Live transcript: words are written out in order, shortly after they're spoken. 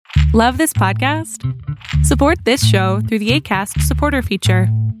Love this podcast? Support this show through the Acast supporter feature.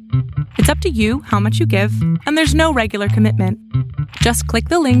 It's up to you how much you give, and there's no regular commitment. Just click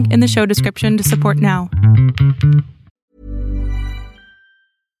the link in the show description to support now.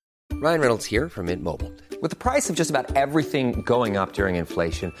 Ryan Reynolds here from Mint Mobile. With the price of just about everything going up during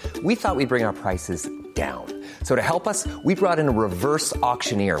inflation, we thought we'd bring our prices down. So to help us, we brought in a reverse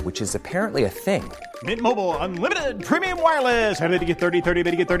auctioneer, which is apparently a thing. Mint Mobile Unlimited Premium Wireless. How to get 30, 30,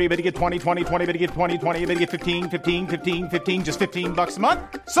 bit to get 30, bit to get 20, 20, 20, bit to get 20, 20, bit to get 15, 15, 15, 15, just $15 a month?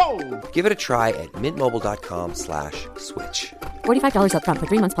 Sold! Give it a try at mintmobile.com/switch. $45 up front for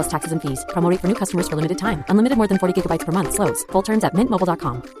 3 months plus taxes and fees. Promo rate for new customers for limited time. Unlimited more than 40 gigabytes per month. Slows full terms at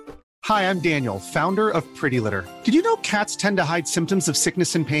mintmobile.com. Hi, I'm Daniel, founder of Pretty Litter. Did you know cats tend to hide symptoms of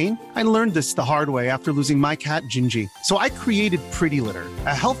sickness and pain? I learned this the hard way after losing my cat, Gingy. So I created Pretty Litter,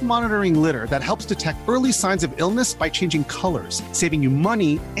 a health monitoring litter that helps detect early signs of illness by changing colors, saving you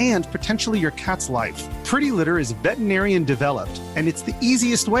money and potentially your cat's life. Pretty Litter is veterinarian developed, and it's the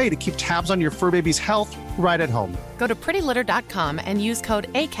easiest way to keep tabs on your fur baby's health right at home. Go to prettylitter.com and use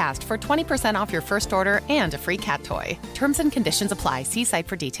code ACAST for 20% off your first order and a free cat toy. Terms and conditions apply. See site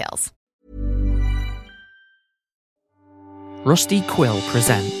for details. Rusty Quill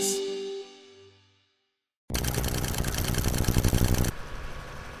presents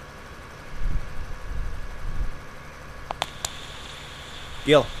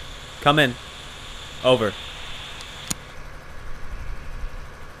Gil, come in. Over.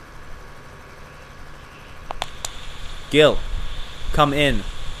 Gil, come in.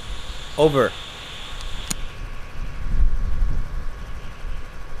 Over.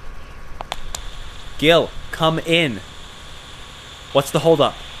 Gil, come in. What's the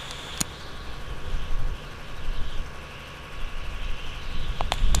holdup?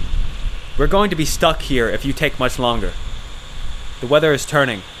 We're going to be stuck here if you take much longer. The weather is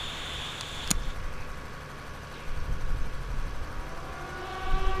turning.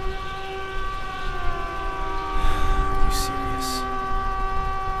 Are you serious?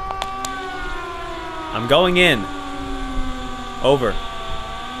 I'm going in. Over.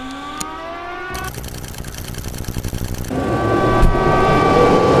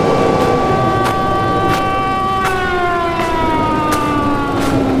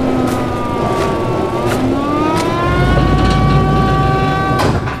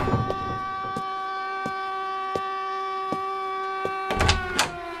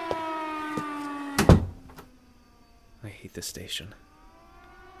 I hate this station.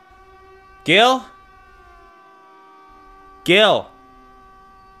 Gil? Gil?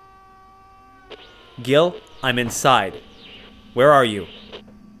 Gil, I'm inside. Where are you?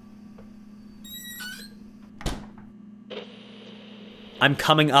 I'm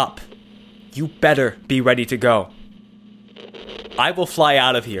coming up. You better be ready to go. I will fly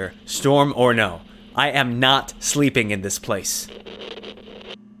out of here, storm or no. I am not sleeping in this place.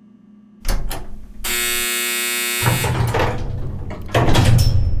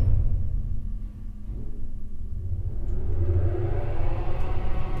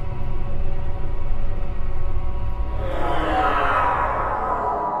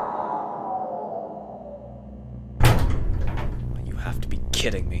 You have to be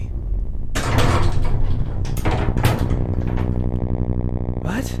kidding me.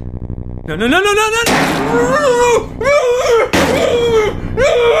 What? No, no, no, no, no, no!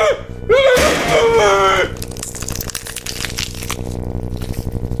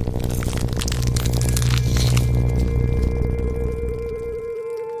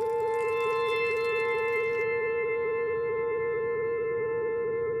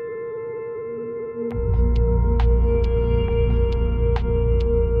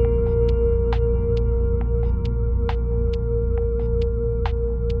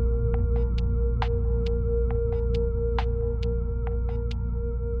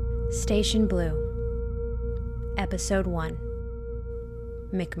 Station Blue, Episode 1,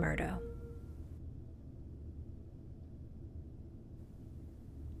 McMurdo.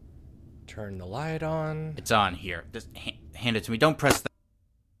 Turn the light on. It's on here. Just hand it to me. Don't press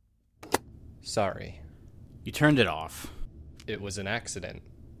that. Sorry. You turned it off. It was an accident.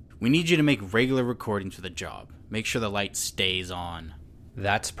 We need you to make regular recordings for the job. Make sure the light stays on.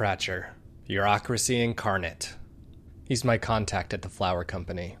 That's Pratcher. Bureaucracy incarnate. He's my contact at the flower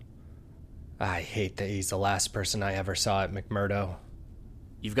company. I hate that he's the last person I ever saw at McMurdo.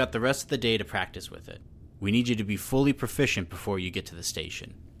 You've got the rest of the day to practice with it. We need you to be fully proficient before you get to the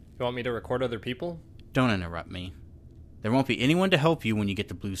station. You want me to record other people? Don't interrupt me. There won't be anyone to help you when you get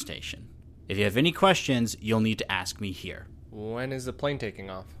to Blue Station. If you have any questions, you'll need to ask me here. When is the plane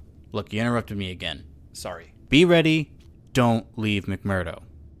taking off? Look, you interrupted me again. Sorry. Be ready. Don't leave McMurdo.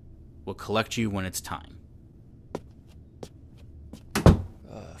 We'll collect you when it's time.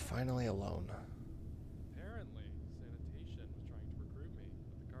 Finally alone. Apparently, sanitation was trying to recruit me,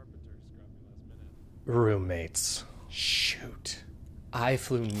 but the carpenter scrapped me last minute. Roommates. Shoot. I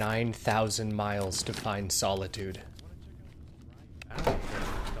flew 9,000 miles to find solitude.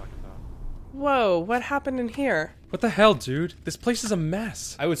 Whoa, what happened in here? What the hell, dude? This place is a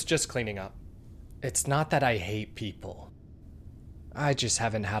mess. I was just cleaning up. It's not that I hate people. I just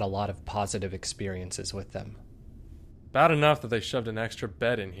haven't had a lot of positive experiences with them. Bad enough that they shoved an extra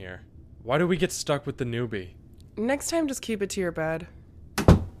bed in here. Why do we get stuck with the newbie? Next time, just keep it to your bed.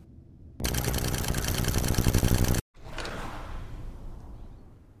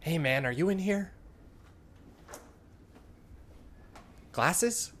 Hey man, are you in here?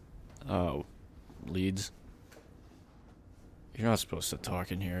 Glasses? Oh, Leeds. You're not supposed to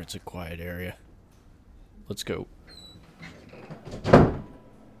talk in here. It's a quiet area. Let's go.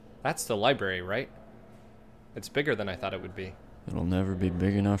 That's the library, right? It's bigger than I thought it would be. It'll never be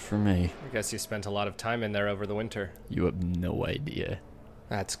big enough for me. I guess you spent a lot of time in there over the winter. You have no idea.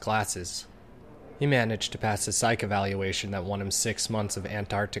 That's Glasses. He managed to pass a psych evaluation that won him 6 months of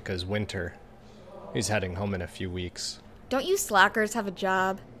Antarctica's winter. He's heading home in a few weeks. Don't you slackers have a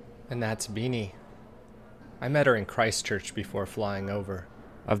job? And that's Beanie. I met her in Christchurch before flying over.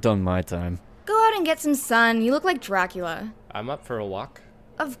 I've done my time. Go out and get some sun. You look like Dracula. I'm up for a walk.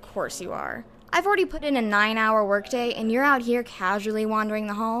 Of course you are. I've already put in a 9-hour workday, and you're out here casually wandering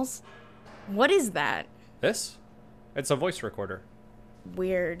the halls? What is that? This? It's a voice recorder.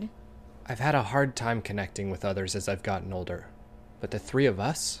 Weird. I've had a hard time connecting with others as I've gotten older. But the three of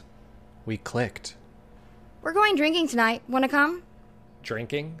us, we clicked. We're going drinking tonight. Wanna come?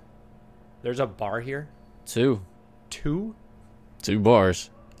 Drinking? There's a bar here? 2. 2? 2 bars.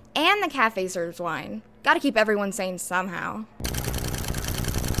 And the cafe serves wine. Gotta keep everyone sane somehow.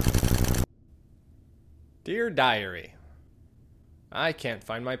 Dear Diary, I can't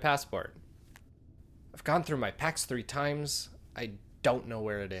find my passport. I've gone through my packs 3 times. I don't know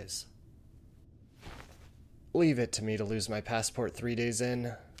where it is. Leave it to me to lose my passport 3 days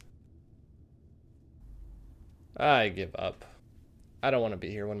in. I give up. I don't want to be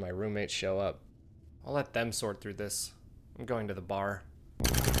here when my roommates show up. I'll let them sort through this. I'm going to the bar.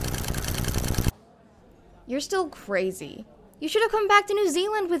 You're still crazy. You should have come back to New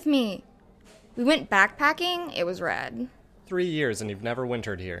Zealand with me. We went backpacking. It was rad. 3 years and you've never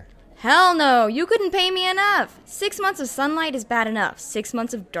wintered here. Hell no. You couldn't pay me enough. 6 months of sunlight is bad enough. 6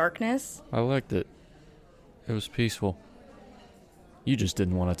 months of darkness. I liked it. It was peaceful. You just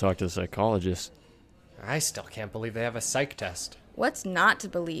didn't want to talk to the psychologist. I still can't believe they have a psych test. What's not to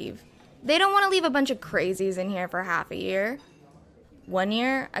believe? They don't want to leave a bunch of crazies in here for half a year. 1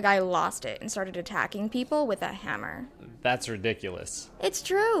 year, a guy lost it and started attacking people with a hammer. That's ridiculous. It's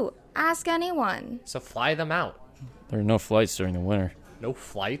true. Ask anyone. So fly them out. There are no flights during the winter. No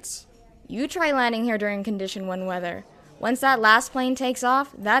flights? You try landing here during Condition 1 weather. Once that last plane takes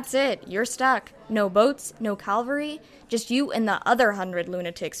off, that's it. You're stuck. No boats, no cavalry, just you and the other 100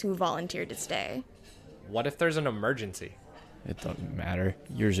 lunatics who volunteered to stay. What if there's an emergency? It doesn't matter.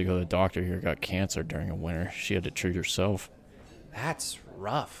 Years ago, the doctor here got cancer during a winter. She had to treat herself. That's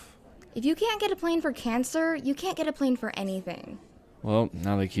rough. If you can't get a plane for cancer, you can't get a plane for anything. Well,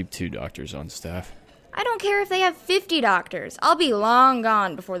 now they keep 2 doctors on staff. I don't care if they have 50 doctors. I'll be long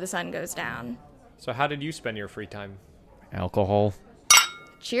gone before the sun goes down. So how did you spend your free time? Alcohol.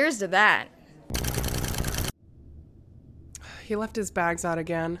 Cheers to that. He left his bags out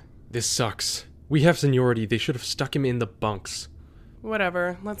again. This sucks. We have seniority. They should have stuck him in the bunks.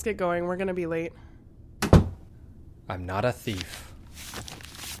 Whatever. Let's get going. We're gonna be late. I'm not a thief.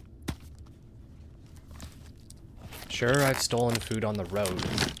 Sure, I've stolen food on the road,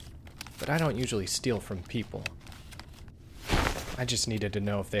 but I don't usually steal from people. I just needed to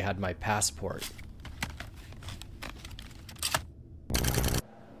know if they had my passport.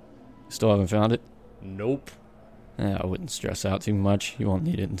 Still haven't found it? Nope. I wouldn't stress out too much. You won't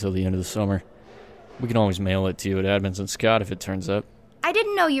need it until the end of the summer. We can always mail it to you at Adams and Scott if it turns up. I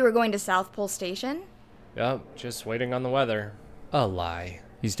didn't know you were going to South Pole Station. Yep, just waiting on the weather. A lie.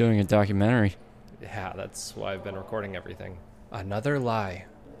 He's doing a documentary. Yeah, that's why I've been recording everything. Another lie.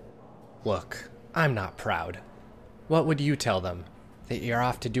 Look, I'm not proud. What would you tell them? That you're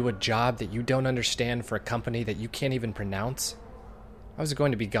off to do a job that you don't understand for a company that you can't even pronounce? I was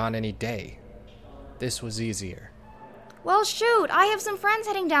going to be gone any day. This was easier. Well, shoot, I have some friends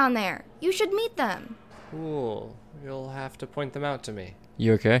heading down there. You should meet them. Cool. You'll have to point them out to me.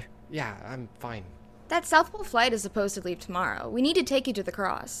 You okay? Yeah, I'm fine. That South Pole flight is supposed to leave tomorrow. We need to take you to the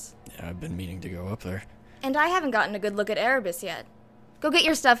cross. Yeah, I've been meaning to go up there. And I haven't gotten a good look at Erebus yet. Go get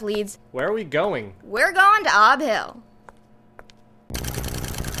your stuff, Leeds. Where are we going? We're going to Ob Hill.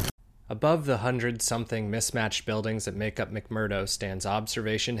 Above the 100-something mismatched buildings that make up McMurdo stands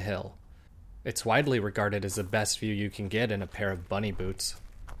Observation Hill. It's widely regarded as the best view you can get in a pair of bunny boots.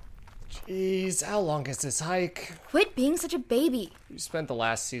 Jeez, how long is this hike? Quit being such a baby. You spent the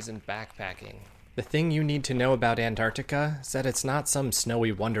last season backpacking. The thing you need to know about Antarctica is that it's not some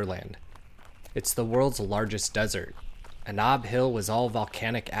snowy wonderland. It's the world's largest desert, and Ob Hill was all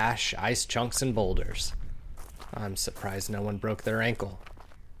volcanic ash, ice chunks, and boulders. I'm surprised no one broke their ankle.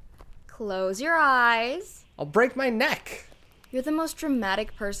 Close your eyes. I'll break my neck. You're the most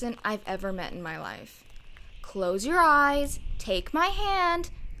dramatic person I've ever met in my life. Close your eyes, take my hand.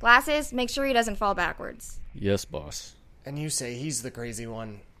 Glasses, make sure he doesn't fall backwards. Yes, boss. And you say he's the crazy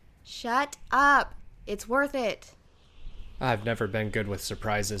one. Shut up. It's worth it. I've never been good with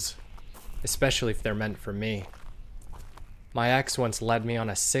surprises, especially if they're meant for me. My ex once led me on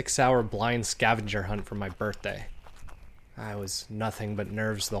a 6-hour blind scavenger hunt for my birthday. I was nothing but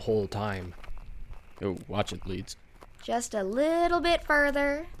nerves the whole time. Oh, watch it, Leeds. Just a little bit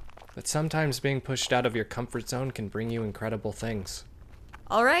further. But sometimes being pushed out of your comfort zone can bring you incredible things.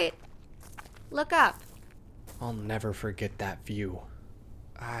 All right. Look up. I'll never forget that view.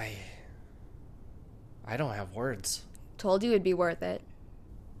 I don't have words. Told you it'd be worth it.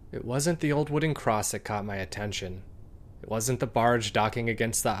 It wasn't the old wooden cross that caught my attention. It wasn't the barge docking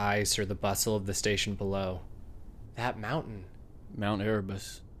against the ice or the bustle of the station below. That mountain. Mount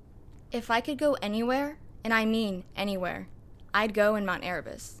Erebus. If I could go anywhere, and I mean anywhere, I'd go in Mount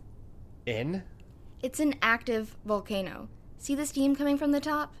Erebus. In? It's an active volcano. See the steam coming from the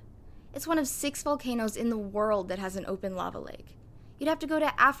top? It's one of 6 volcanoes in the world that has an open lava lake. You'd have to go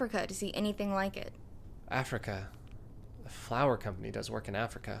to Africa to see anything like it. Africa? The flour company does work in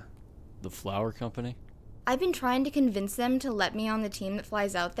Africa. The flour company? I've been trying to convince them to let me on the team that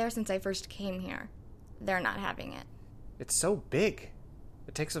flies out there since I first came here. They're not having it. It's so big.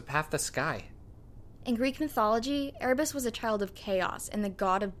 It takes up half the sky. In Greek mythology, Erebus was a child of chaos and the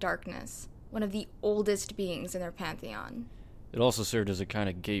god of darkness, one of the oldest beings in their pantheon. It also served as a kind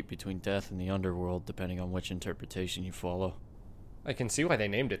of gate between death and the underworld, depending on which interpretation you follow. I can see why they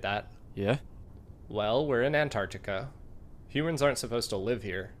named it that. Yeah? Well, we're in Antarctica. Humans aren't supposed to live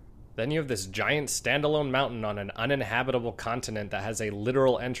here. Then you have this giant standalone mountain on an uninhabitable continent that has a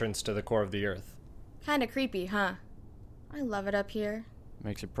literal entrance to the core of the Earth. Kinda creepy, huh? I love it up here.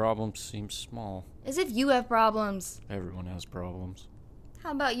 Makes your problems seem small. As if you have problems. Everyone has problems.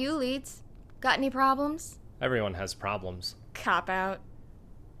 How about you, Leeds? Got any problems? Everyone has problems. Cop out.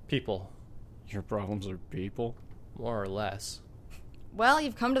 People. Your problems are people? More or less. Well,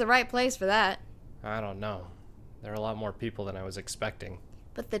 you've come to the right place for that. I don't know. There are a lot more people than I was expecting.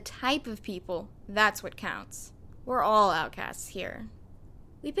 But the type of people, that's what counts. We're all outcasts here.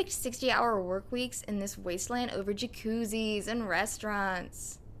 We picked 60-hour work weeks in this wasteland over jacuzzis and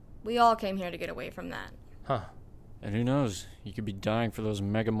restaurants. We all came here to get away from that. Huh. And who knows, you could be dying for those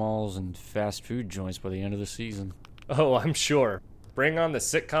mega malls and fast food joints by the end of the season. Oh, I'm sure. Bring on the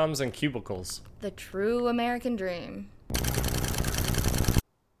sitcoms and cubicles. The true American dream.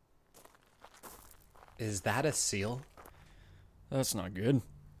 Is that a seal? That's not good.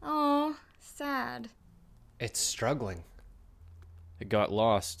 Oh, sad. It's struggling. It got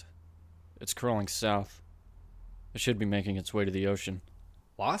lost. It's crawling south. It should be making its way to the ocean.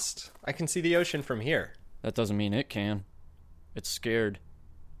 Lost? I can see the ocean from here. That doesn't mean it can. It's scared.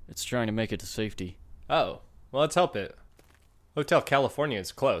 It's trying to make it to safety. Oh, well, let's help it. Hotel California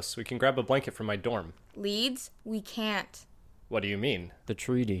is close. We can grab a blanket from my dorm. Leeds, we can't. What do you mean? The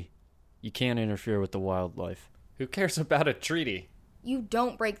treaty. You can't interfere with the wildlife. Who cares about a treaty? You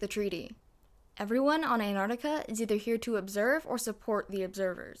don't break the treaty. Everyone on Antarctica is either here to observe or support the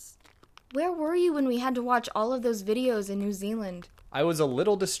observers. Where were you when we had to watch all of those videos in New Zealand? I was a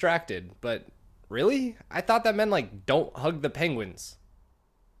little distracted, but really? I thought that meant, don't hug the penguins.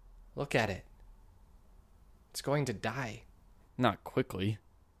 Look at it. It's going to die. Not quickly,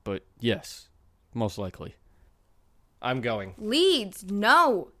 but yes, most likely. I'm going. Leeds,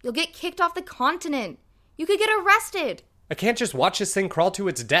 no! You'll get kicked off the continent. You could get arrested. I can't just watch this thing crawl to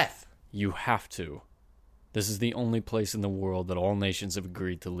its death. You have to. This is the only place in the world that all nations have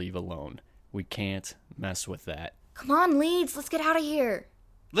agreed to leave alone. We can't mess with that. Come on, Leeds, let's get out of here.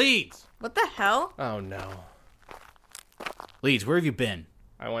 Leeds! What the hell? Oh, no. Leeds, where have you been?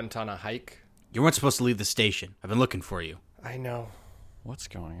 I went on a hike. You weren't supposed to leave the station. I've been looking for you. I know. What's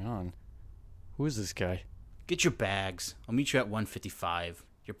going on? Who is this guy? Get your bags. I'll meet you at 1:55.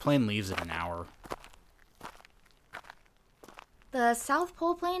 Your plane leaves in an hour. The South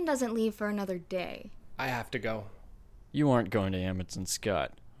Pole plane doesn't leave for another day. I have to go. You aren't going to Amundsen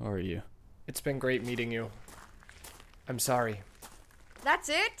Scott, are you? It's been great meeting you. I'm sorry. That's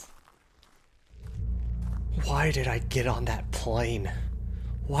it? Why did I get on that plane?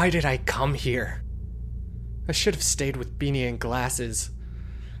 Why did I come here? I should have stayed with Beanie and Glasses.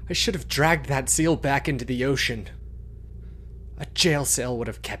 I should have dragged that seal back into the ocean. A jail cell would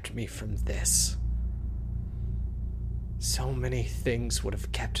have kept me from this. So many things would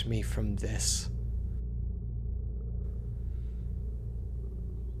have kept me from this.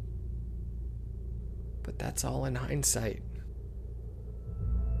 But that's all in hindsight.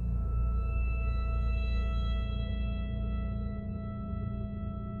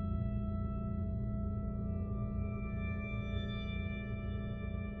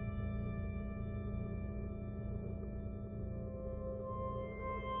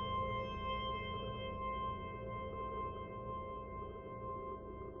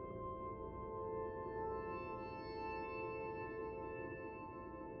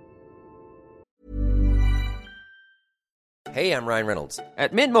 Hey, I'm Ryan Reynolds.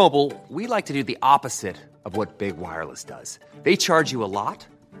 At Mint Mobile, we like to do the opposite of what Big Wireless does. They charge you a lot,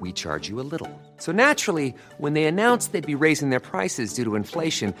 we charge you a little. So naturally, when they announced they'd be raising their prices due to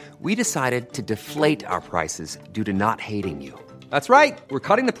inflation, we decided to deflate our prices due to not hating you. That's right. We're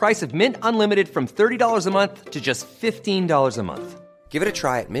cutting the price of Mint Unlimited from $30 a month to just $15 a month. Give it a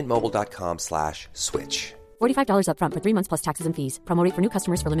try at mintmobile.com/switch. $45 up front for 3 months plus taxes and fees. Promo rate for new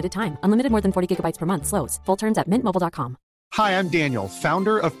customers for limited time. Unlimited more than 40 gigabytes per month. Slows full terms at mintmobile.com. Hi, I'm Daniel,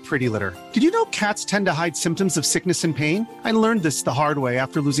 founder of Pretty Litter. Did you know cats tend to hide symptoms of sickness and pain? I learned this the hard way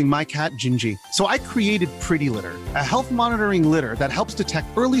after losing my cat, Gingy. So I created Pretty Litter, a health monitoring litter that helps detect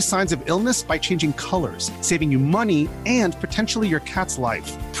early signs of illness by changing colors, saving you money and potentially your cat's life.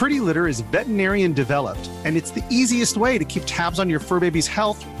 Pretty Litter is veterinarian developed, and it's the easiest way to keep tabs on your fur baby's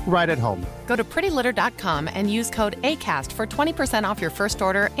health right at home. Go to prettylitter.com and use code ACAST for 20% off your first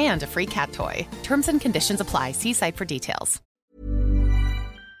order and a free cat toy. Terms and conditions apply. See site for details.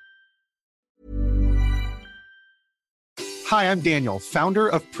 Hi, I'm Daniel, founder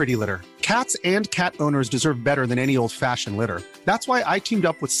of Pretty Litter. Cats and cat owners deserve better than any old-fashioned litter. That's why I teamed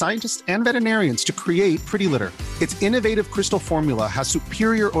up with scientists and veterinarians to create Pretty Litter. Its innovative crystal formula has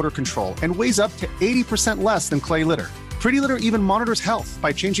superior odor control and weighs up to 80% less than clay litter. Pretty Litter even monitors health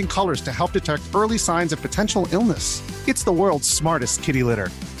by changing colors to help detect early signs of potential illness. It's the world's smartest kitty litter.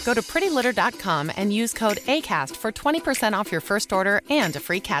 Go to prettylitter.com and use code ACAST for 20% off your first order and a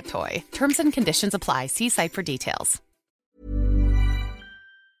free cat toy. Terms and conditions apply. See site for details.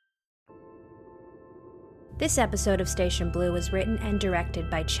 This episode of Station Blue was written and directed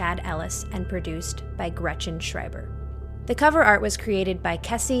by Chad Ellis and produced by Gretchen Schreiber. The cover art was created by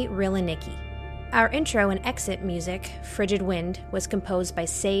Kessie Rillanicki. Our intro and exit music, Frigid Wind, was composed by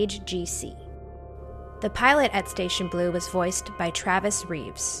Sage GC. The pilot at Station Blue was voiced by Travis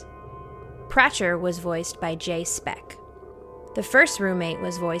Reeves. Pratcher was voiced by Jay Speck. The first roommate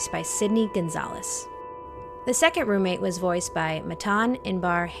was voiced by Sydney Gonzalez. The second roommate was voiced by Matan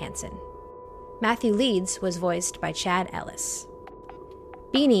Inbar Hansen. Matthew Leeds was voiced by Chad Ellis.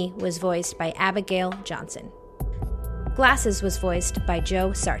 Beanie was voiced by Abigail Johnson. Glasses was voiced by Joe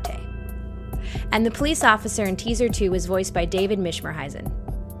Sarte. And the police officer in Teaser 2 was voiced by David Mishmerheisen.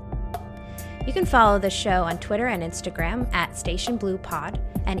 You can follow the show on Twitter and Instagram at StationBluePod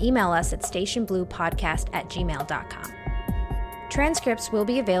and email us at stationbluepodcast@gmail.com. Transcripts will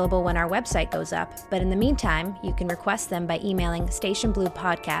be available when our website goes up, but in the meantime, you can request them by emailing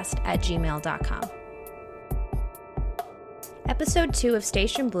stationbluepodcast@gmail.com. Episode 2 of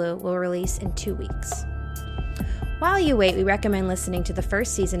Station Blue will release in 2 weeks. While you wait, we recommend listening to the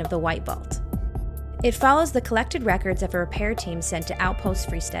first season of The White Vault. It follows the collected records of a repair team sent to Outpost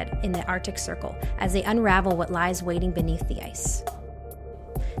Freestead in the Arctic Circle as they unravel what lies waiting beneath the ice.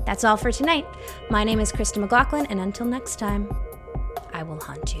 That's all for tonight. My name is Krista McLaughlin, and until next time, I will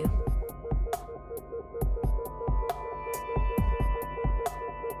haunt you.